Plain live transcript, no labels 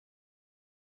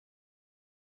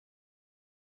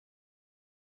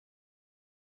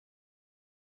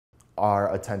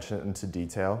Our attention to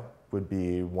detail would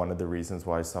be one of the reasons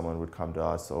why someone would come to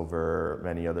us over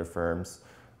many other firms.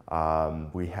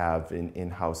 We have an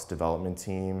in-house development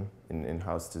team, an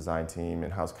in-house design team,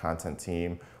 in-house content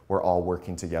team. We're all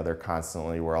working together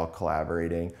constantly, we're all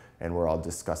collaborating, and we're all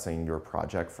discussing your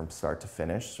project from start to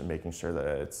finish and making sure that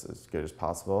it's as good as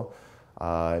possible.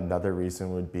 Another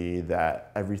reason would be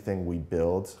that everything we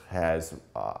build has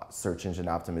search engine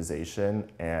optimization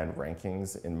and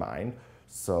rankings in mind.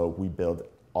 So we build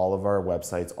all of our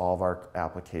websites, all of our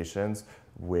applications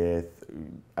with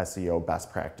SEO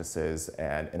best practices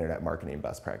and internet marketing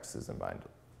best practices in mind.